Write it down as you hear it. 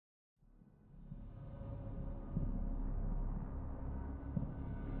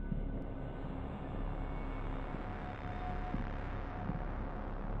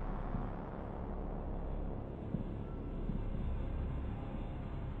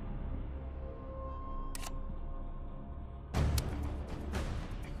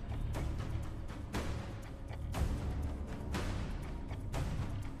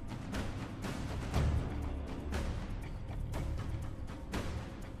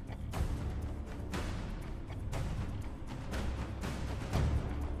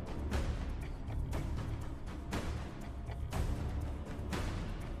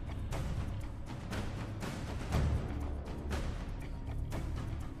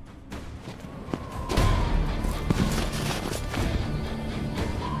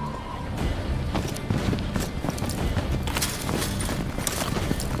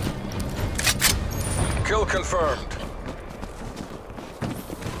confirmed.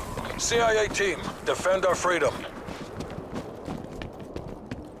 CIA team, defend our freedom.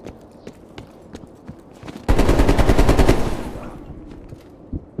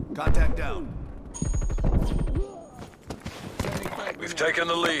 Contact down. We've taken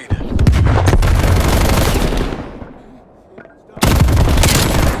the lead.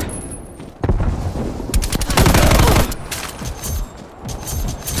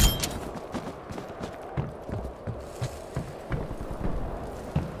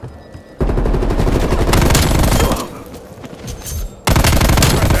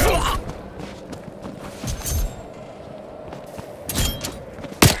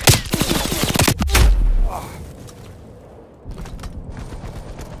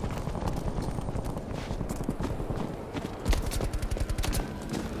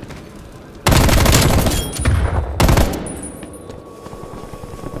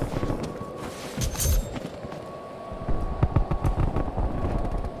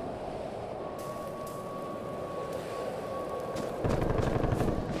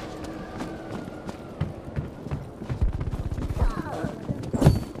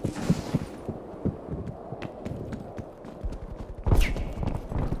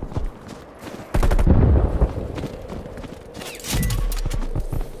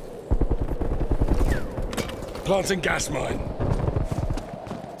 Planting gas mine.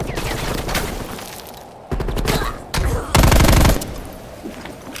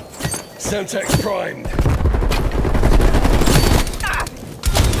 Semtex primed.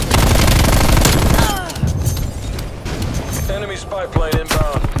 Enemy spy plane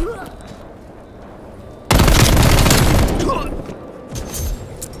inbound.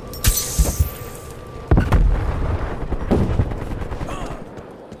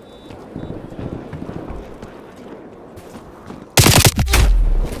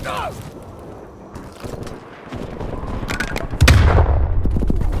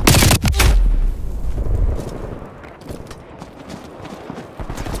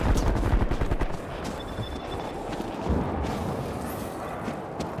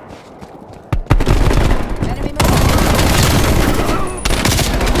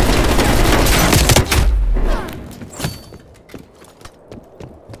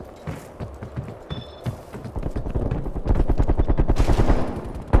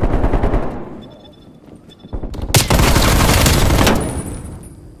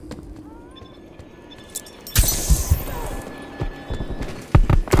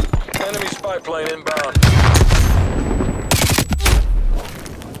 Spy plane inbound.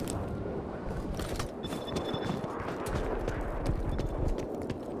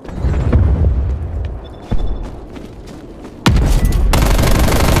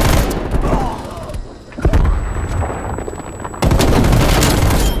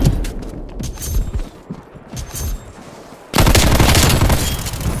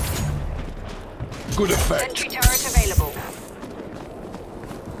 Good effect. Sentry turret available.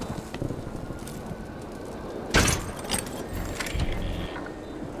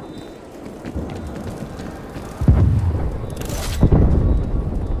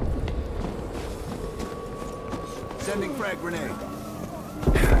 Sending frag grenade.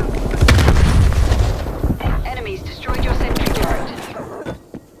 Enemies destroyed your sentry turret.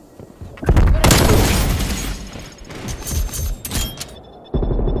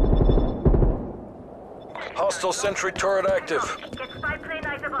 Hostile sentry turret active. Get spy plane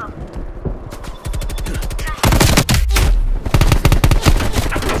eyes above.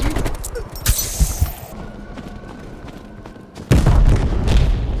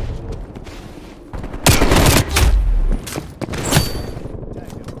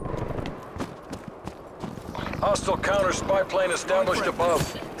 Hostile counter spy plane established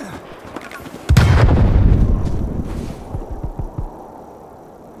above.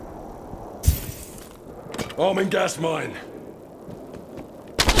 Arming gas mine.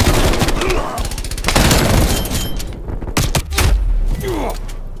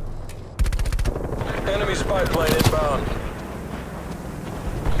 Enemy spy plane inbound.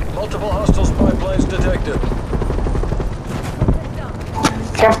 Multiple hostile spy planes detected.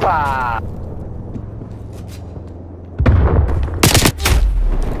 Kepa!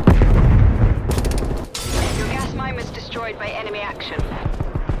 Your gas mine was destroyed by enemy action.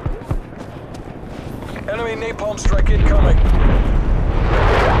 Enemy napalm strike incoming.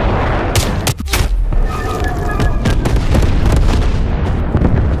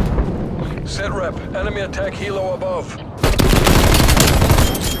 Sit rep. Enemy attack helo above.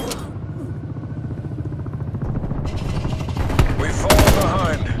 We've fallen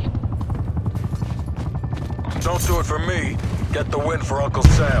behind. Don't do it for me. Get the win for Uncle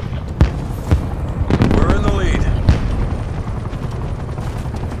Sam. We're in the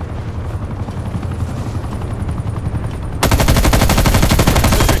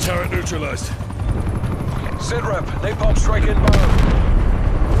neutralized. Sit rep. Napalm strike inbound.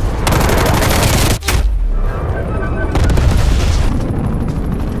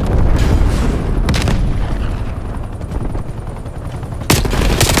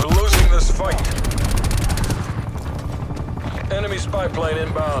 Enemy spy plane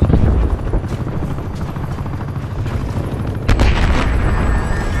inbound.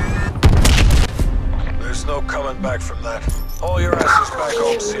 There's no coming back from that. All your asses back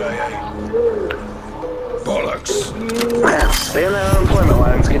home, CIA. Bollocks! Staying on the unemployment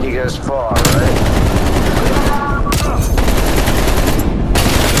line's getting you guys far, right?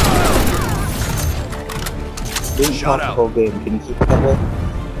 Didn't talk the whole game. Can you keep it that way?